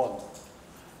 2001.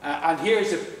 And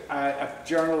here's a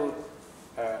journal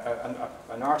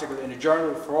an article in a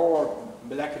journal for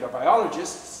molecular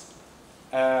biologists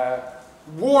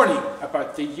warning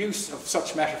about the use of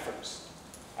such metaphors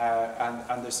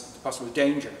and this possible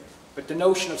danger. But the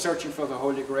notion of searching for the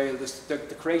Holy Grail,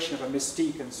 the creation of a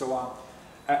mystique and so on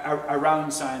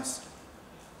around science.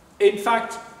 In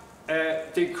fact,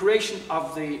 the creation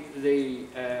of the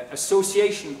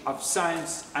association of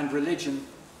science and religion,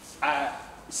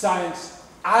 science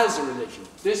as a religion.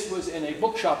 This was in a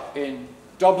bookshop in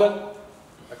Dublin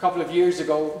a couple of years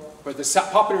ago, where the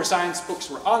popular science books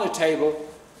were on a table,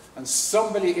 and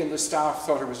somebody in the staff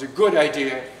thought it was a good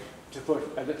idea to put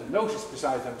a little notice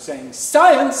beside them saying,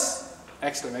 "Science!"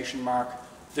 exclamation mark,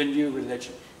 the new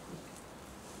religion.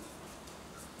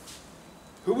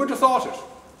 Who would have thought it?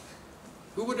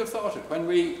 Who would have thought it? When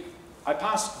I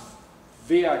passed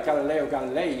via Galileo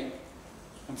Galilei,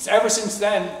 and ever since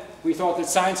then, we thought that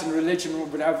science and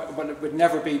religion would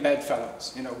never be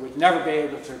bedfellows, would never be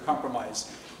able to compromise.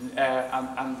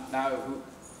 And now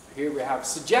here we have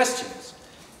suggestions,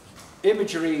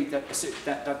 imagery that's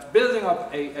building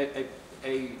up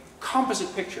a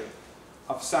composite picture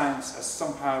of science as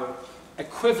somehow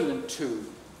equivalent to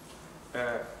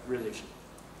religion.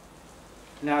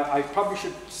 Now, I probably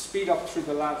should speed up through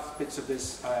the last bits of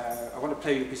this. I want to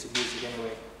play you a piece of music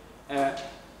anyway.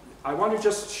 I want to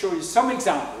just show you some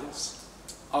examples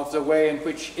of the way in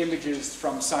which images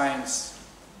from science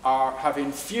have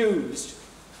infused,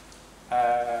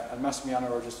 and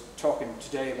Massimiliano were just talking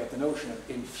today about the notion of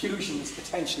infusion is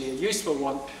potentially a useful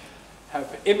one.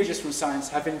 Images from science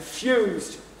have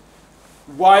infused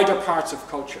wider parts of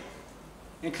culture,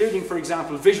 including, for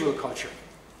example, visual culture.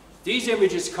 These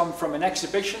images come from an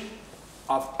exhibition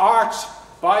of art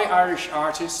by Irish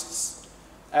artists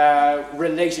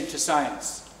related to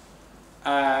science.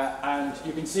 And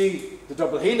you can see the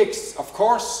double helix, of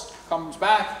course, comes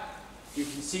back. You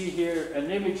can see here an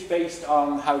image based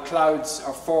on how clouds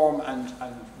are formed and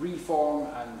reform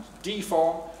and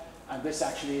deform. And this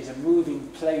actually is a moving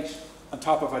plate on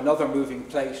top of another moving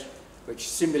plate, which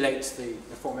simulates the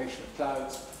formation of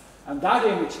clouds. And that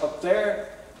image up there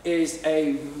is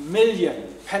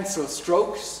 1,000,000 pencil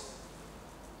strokes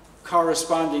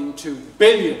corresponding to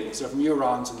billions of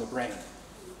neurons in the brain.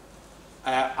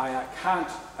 I can't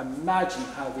imagine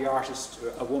how the artist,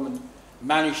 a woman,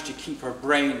 managed to keep her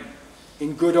brain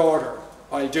in good order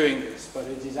while doing this, but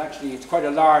it's quite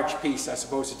a large piece. I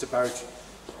suppose it's about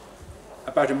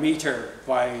 1 meter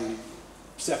by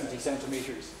 70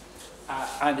 centimeters,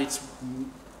 and it's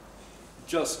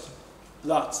just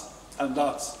lots and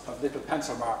lots of little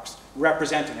pencil marks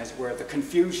representing, as it were, the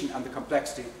confusion and the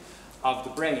complexity of the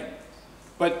brain.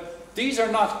 But these are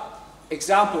not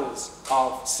examples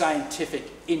of scientific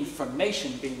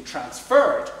information being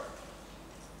transferred,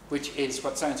 which is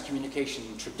what science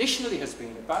communication traditionally has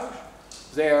been about.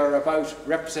 They are about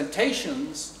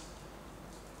representations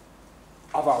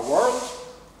of our world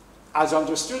as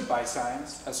understood by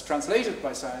science, as translated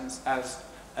by science, as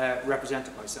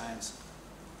represented by science,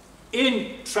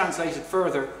 translated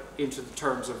further into the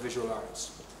terms of visual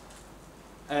arts.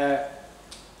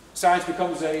 Science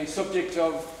becomes a subject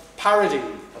of parody,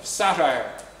 of satire,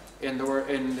 in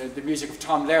the music of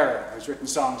Tom Lehrer, who's written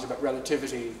songs about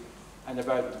relativity and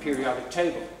about the periodic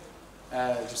table.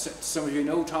 Some of you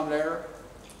know Tom Lehrer.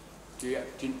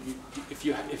 If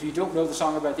you don't know the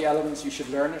song about the elements, you should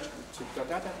learn it.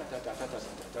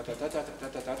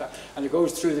 And it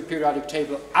goes through the periodic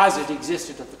table as it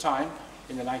existed at the time,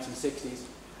 in the 1960s,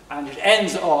 and it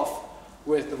ends off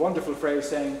with the wonderful phrase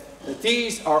saying that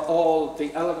these are all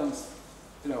the elements,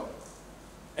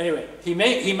 Anyway, he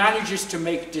manages to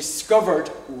make discovered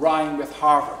rhyme with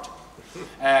Harvard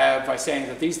by saying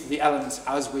that these are the elements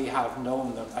as we have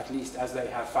known them, at least as they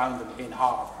have found them in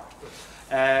Harvard.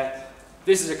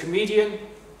 This is a comedian,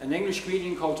 an English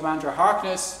comedian called Tamandra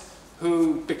Harkness,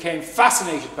 who became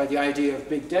fascinated by the idea of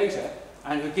big data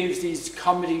and who gives these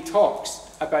comedy talks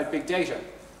about big data.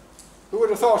 Who would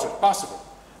have thought it possible?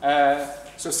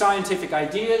 So scientific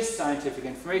ideas, scientific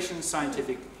information,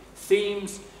 scientific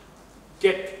themes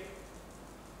get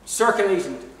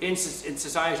circulated in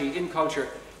society, in culture,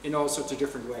 in all sorts of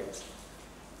different ways.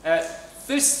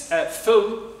 This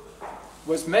film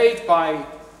was made by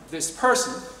this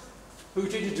person who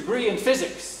did a degree in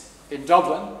physics in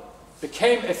Dublin,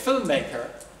 became a filmmaker,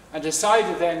 and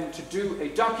decided then to do a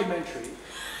documentary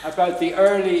about the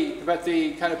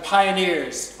kind of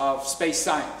pioneers of space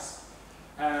science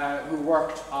who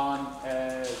worked on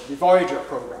the Voyager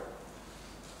program.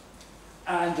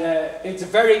 And it's a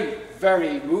very,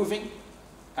 very moving,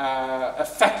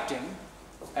 affecting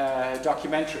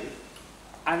documentary,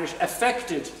 and it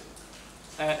affected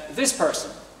this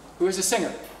person, who is a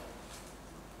singer.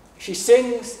 She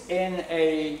sings in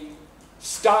a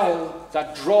style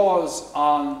that draws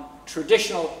on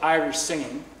traditional Irish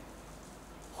singing,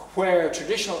 where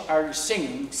traditional Irish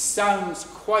singing sounds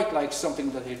quite like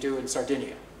something that they do in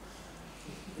Sardinia.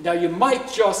 Now you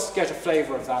might just get a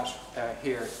flavour of that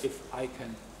here if I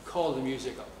can call the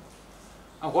music up.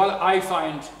 And what I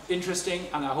find interesting,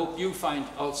 and I hope you find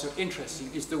also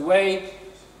interesting, is the way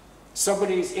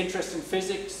somebody's interest in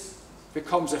physics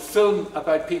becomes a film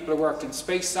about people who worked in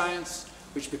space science,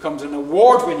 which becomes an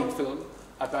award-winning film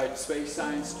about space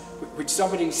science, which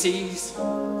somebody sees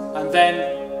and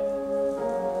then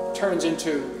turns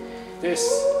into this.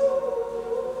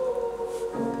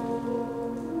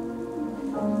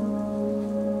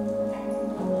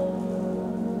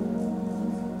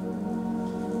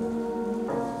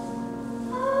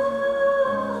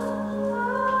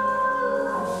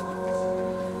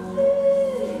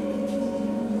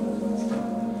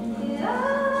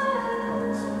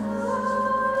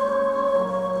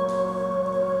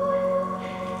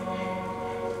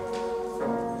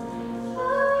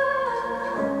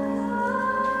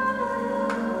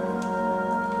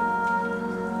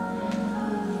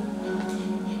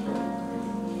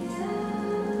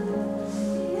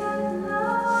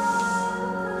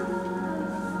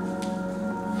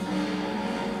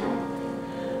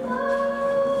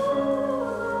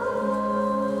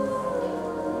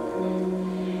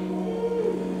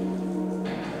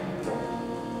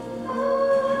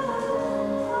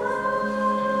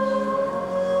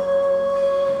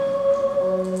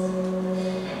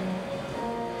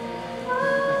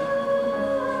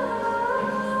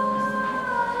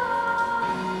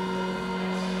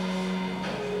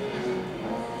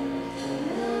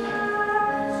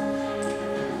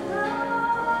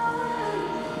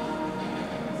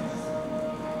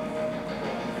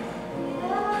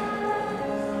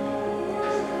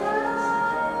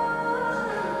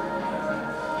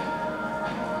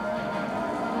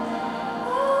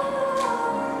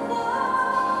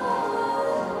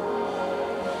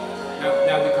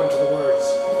 Now we come to the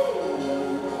words.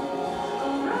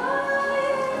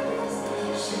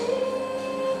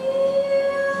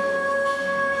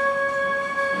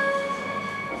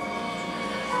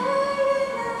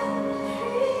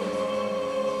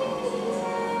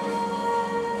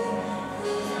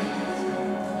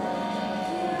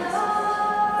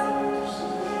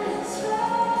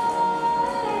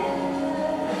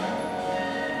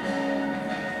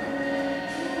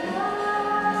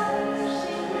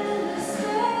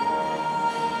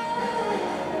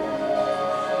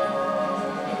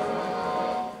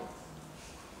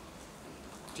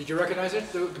 Did you recognize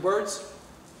it, the words?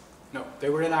 No,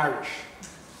 they were in Irish,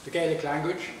 the Gaelic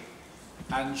language,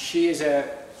 and she is a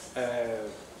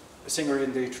singer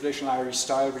in the traditional Irish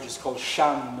style, which is called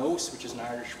Sean Nos, which is an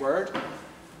Irish word,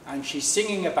 and she's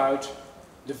singing about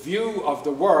the view of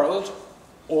the world,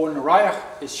 Ón Raiach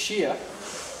is Shia,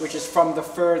 which is from the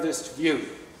furthest view,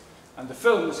 and the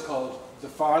film is called The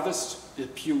Farthest, Il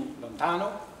Più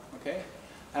Lontano, okay,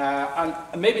 and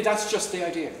maybe that's just the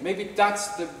idea, maybe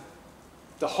that's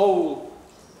the whole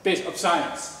bit of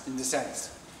science, in the sense.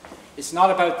 It's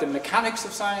not about the mechanics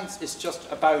of science, it's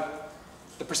just about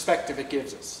the perspective it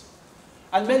gives us.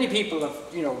 And many people have,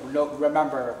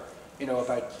 remember,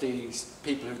 about these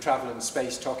people who travel in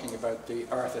space talking about the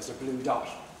Earth as a blue dot.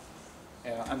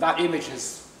 And that image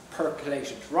has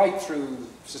percolated right through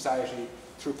society,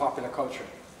 through popular culture.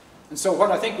 And so what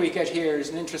I think we get here is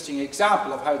an interesting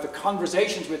example of how the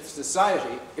conversations with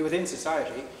society, within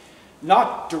society,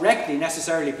 not directly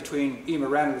necessarily between Emer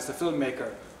Reynolds, the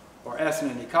filmmaker, or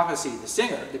Ethna Nikahasi, the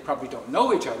singer, they probably don't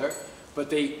know each other, but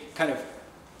the kind of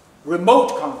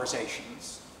remote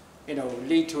conversations,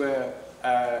 lead to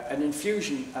an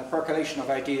infusion, a percolation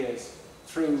of ideas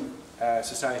through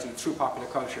society, through popular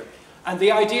culture. And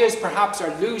the ideas perhaps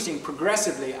are losing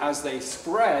progressively as they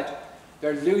spread,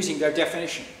 they're losing their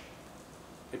definition.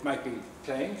 It might be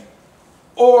claimed,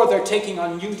 or they're taking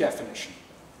on new definition.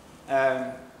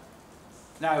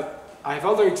 Now, I have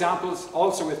other examples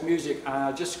also with music, and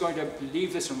I'm just going to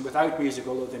leave this one without music,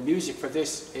 although the music for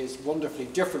this is wonderfully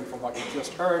different from what you've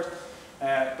just heard.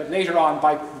 But later on,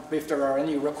 if there are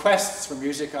any requests for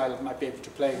music, I might be able to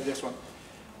play this one.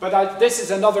 But this is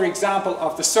another example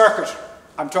of the circuit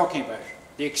I'm talking about,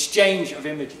 the exchange of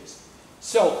images.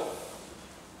 So,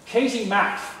 Katie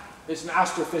Mack is an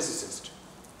astrophysicist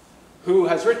who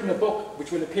has written a book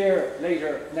which will appear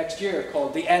later next year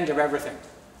called The End of Everything.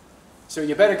 So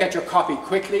you better get your copy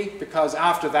quickly, because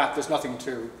after that there's nothing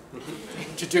to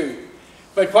do.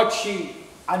 But what she,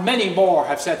 and many more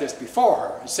have said this before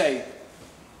her, say,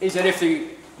 is that if the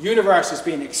universe has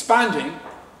been expanding,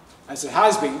 as it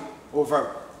has been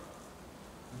over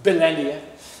millennia,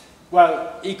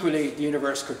 well, equally the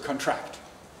universe could contract.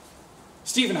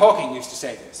 Stephen Hawking used to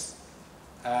say this,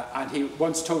 and he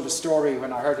once told a story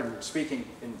when I heard him speaking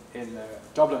in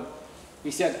Dublin.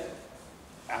 He said,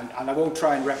 and I won't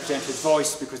try and represent his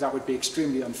voice because that would be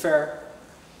extremely unfair,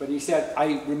 but he said,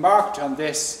 I remarked on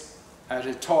this at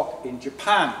a talk in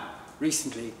Japan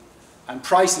recently, and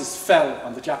prices fell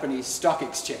on the Japanese stock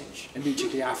exchange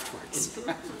immediately afterwards.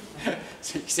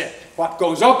 So he said, what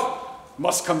goes up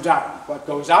must come down. What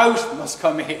goes out must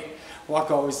come in. What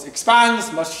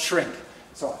expands must shrink.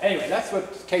 So anyway, that's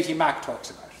what Katie Mack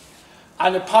talks about.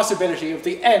 And the possibility of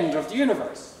the end of the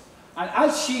universe. And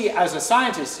as she, as a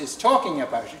scientist, is talking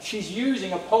about it, she's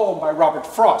using a poem by Robert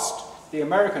Frost, the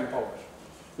American poet,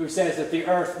 who says that the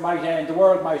earth might end, the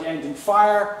world might end in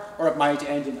fire, or it might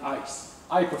end in ice.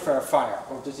 I prefer fire.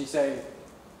 Or does he say?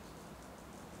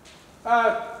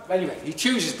 Anyway, he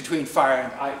chooses between fire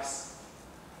and ice.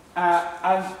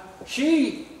 And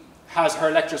she has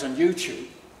her lectures on YouTube.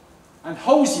 And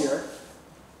Hosier,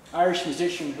 Irish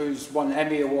musician who's won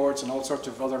Emmy Awards and all sorts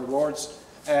of other awards,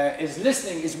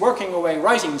 is working away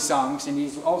writing songs, and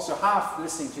he's also half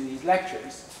listening to these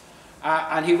lectures.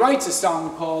 And he writes a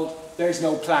song called There's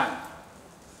No Plan.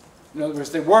 In other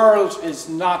words, the world is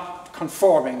not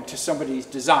conforming to somebody's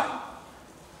design.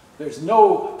 There's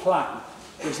no plan.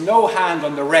 There's no hand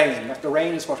on the rein, that the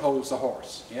rein is what holds the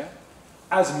horse. Yeah?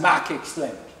 As Mach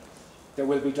explained, there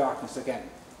will be darkness again.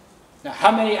 Now,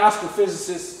 how many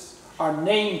astrophysicists are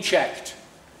name-checked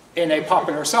in a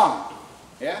popular song?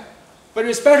 Yeah? But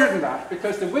it's better than that,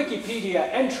 because the Wikipedia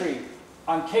entry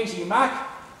on Katie Mack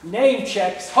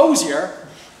name-checks Hosier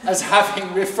as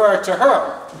having referred to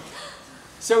her.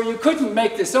 So you couldn't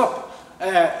make this up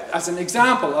as an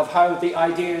example of how the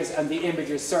ideas and the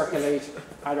images circulate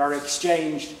and are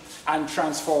exchanged and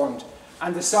transformed.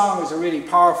 And the song is a really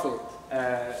powerful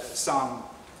song.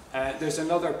 There's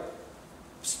another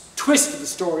twist to the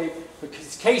story,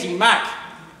 because Katie Mack,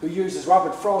 who uses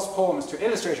Robert Frost poems to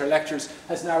illustrate her lectures,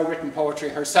 has now written poetry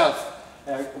herself,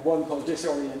 one called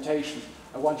Disorientation.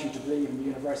 I want you to believe in the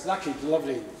universe. It's actually a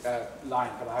lovely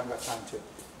line, but I haven't got time to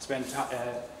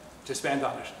spend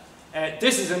on it.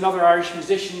 This is another Irish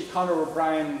musician, Conor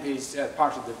O'Brien. He's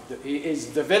part of he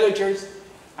is The Villagers,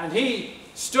 and he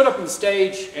stood up on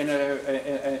stage in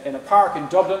a park in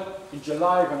Dublin in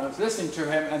July when I was listening to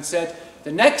him, and said,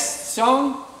 the next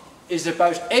song is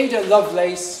about Ada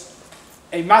Lovelace,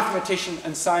 a mathematician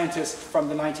and scientist from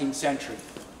the 19th century.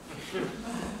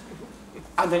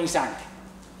 And then he sang it.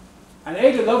 And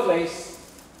Ada Lovelace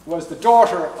was the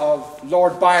daughter of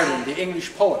Lord Byron, the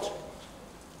English poet.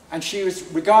 And she was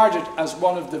regarded as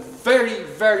one of the very,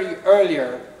 very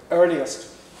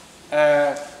earliest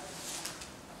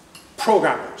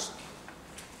programmers.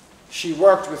 She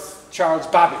worked with Charles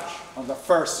Babbage on the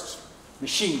first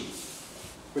machine,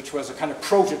 which was a kind of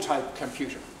prototype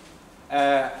computer.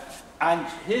 And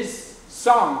his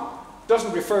song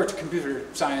doesn't refer to computer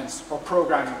science or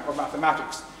programming or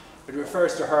mathematics. It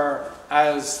refers to her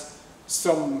as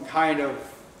some kind of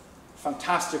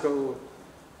fantastical,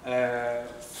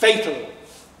 fatally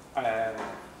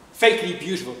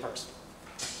beautiful person.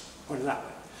 Put it that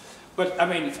way. But I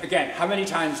mean, again, how many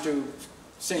times do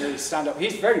singers stand up?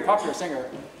 He's a very popular singer,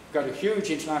 got a huge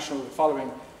international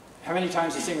following. How many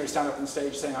times do singers stand up on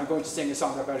stage saying, I'm going to sing a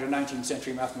song about a 19th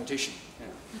century mathematician? Yeah.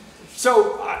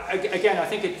 So, again, I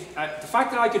think the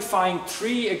fact that I could find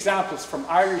 3 examples from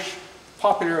Irish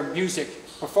popular music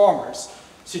performers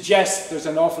suggests there's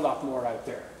an awful lot more out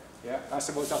there. Yeah? I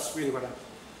suppose that's really what I'm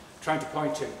trying to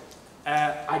point to.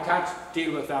 I can't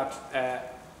deal with that,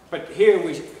 but here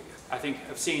we, I think,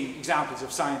 have seen examples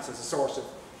of science as a source of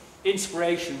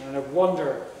inspiration and of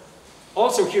wonder,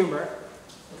 also humour,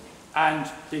 and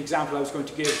the example I was going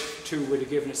to give too would have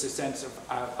given us a sense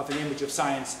of an image of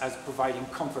science as providing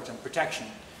comfort and protection.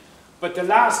 But the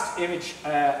last image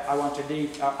I want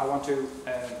to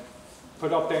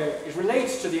put up there, it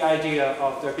relates to the idea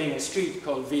of there being a street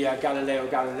called Via Galileo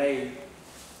Galilei.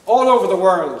 All over the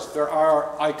world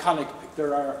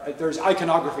there's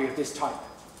iconography of this type.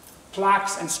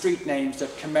 Plaques and street names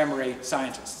that commemorate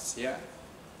scientists, yeah?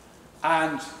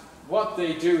 And what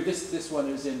they do, this one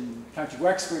is in County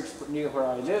Wexford, near where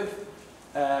I live.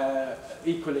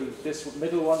 Equally, this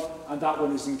middle one, and that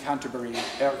one is in Canterbury,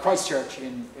 Christchurch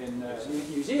in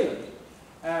New Zealand.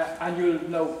 And you'll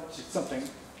know something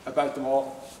about them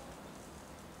all.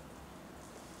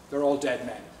 They're all dead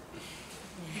men.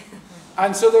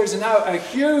 And so there's now a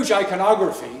huge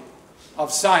iconography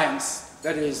of science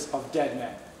that is of dead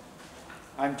men.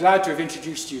 I'm glad to have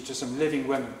introduced you to some living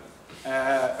women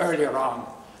earlier on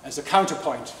as a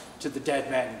counterpoint to the dead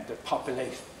men that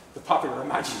populate the popular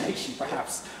imagination,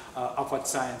 perhaps, of what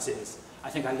science is. I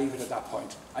think I'll leave it at that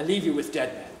point. I leave you with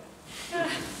dead men.